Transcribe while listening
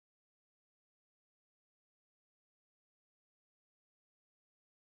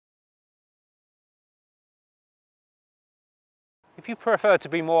If you prefer to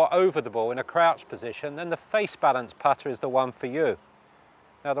be more over the ball in a crouch position, then the face balance putter is the one for you.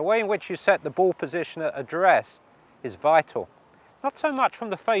 Now the way in which you set the ball position at address is vital. Not so much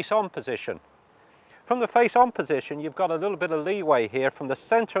from the face on position. From the face on position, you've got a little bit of leeway here from the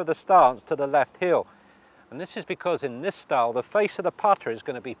center of the stance to the left heel. And this is because in this style, the face of the putter is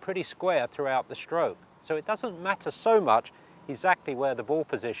going to be pretty square throughout the stroke. So it doesn't matter so much exactly where the ball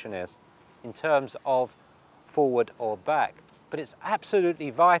position is in terms of forward or back. But it's absolutely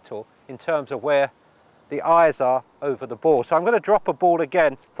vital in terms of where the eyes are over the ball. So I'm going to drop a ball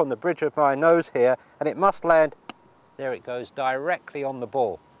again from the bridge of my nose here, and it must land, there it goes, directly on the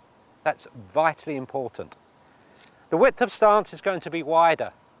ball. That's vitally important. The width of stance is going to be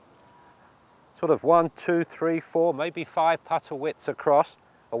wider. Sort of 1, 2, 3, 4, maybe 5 putter widths across.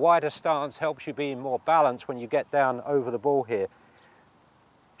 A wider stance helps you be in more balance when you get down over the ball here.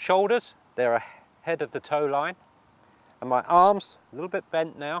 Shoulders, they're ahead of the toe line. And my arms, a little bit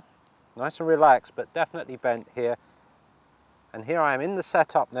bent now. Nice and relaxed, but definitely bent here. And here I am in the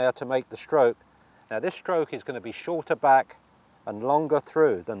setup now to make the stroke. Now this stroke is going to be shorter back and longer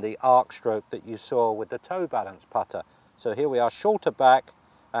through than the arc stroke that you saw with the toe balance putter. So here we are, shorter back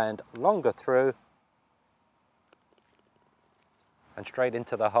and longer through and straight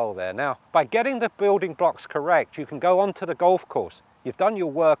into the hole there. Now, by getting the building blocks correct, you can go onto the golf course. You've done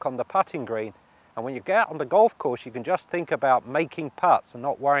your work on the putting green, and when you get out on the golf course, you can just think about making putts and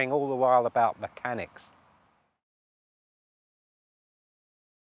not worrying all the while about mechanics.